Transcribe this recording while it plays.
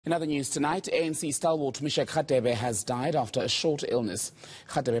In other news tonight, ANC Stalwart Meshack Radebe has died after a short illness.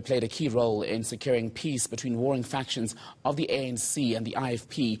 Radebe played a key role in securing peace between warring factions of the ANC and the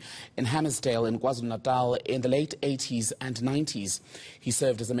IFP in Hammersdale in KwaZulu-Natal in the late 80s and 90s. He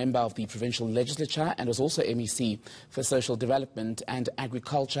served as a member of the provincial legislature and was also MEC for social development and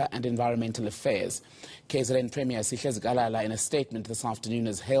agriculture and environmental affairs. KZN Premier Sihle Zikalala in a statement this afternoon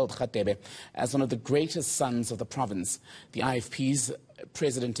has hailed Radebe as one of the greatest sons of the province. The IFP's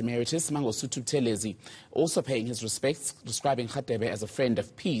President Emeritus Mangosuthu Buthelezi also paying his respects, describing Radebe as a friend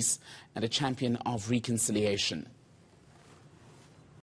of peace and a champion of reconciliation.